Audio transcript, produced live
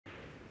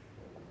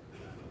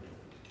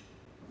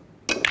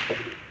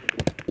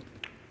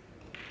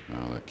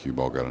cue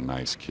ball got a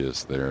nice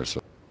kiss there.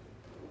 So.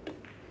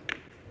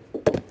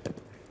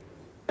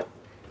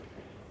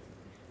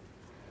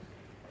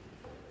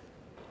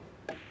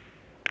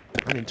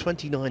 And in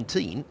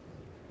 2019,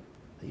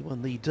 he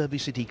won the Derby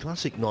City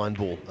Classic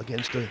 9-ball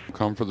against a...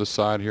 Come for the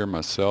side here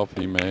myself,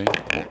 he may.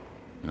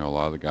 You know, a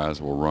lot of the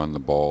guys will run the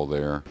ball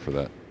there for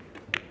that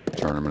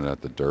tournament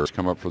at the dirt.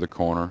 Come up for the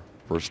corner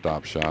for a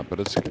stop shot,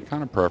 but it's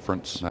kind of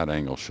preference. That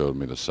angle showed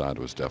me the side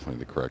was definitely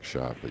the correct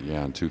shot. But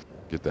yeah, and to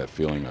get that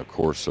feeling, of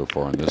course, so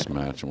far in this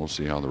match, and we'll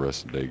see how the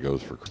rest of the day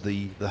goes for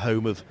the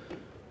home of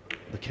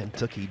the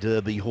Kentucky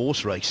Derby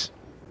horse race.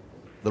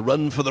 The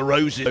run for the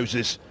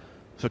roses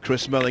for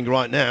Chris Melling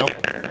right now.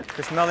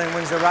 Chris Melling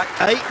wins the rack.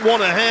 8-1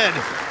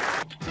 ahead.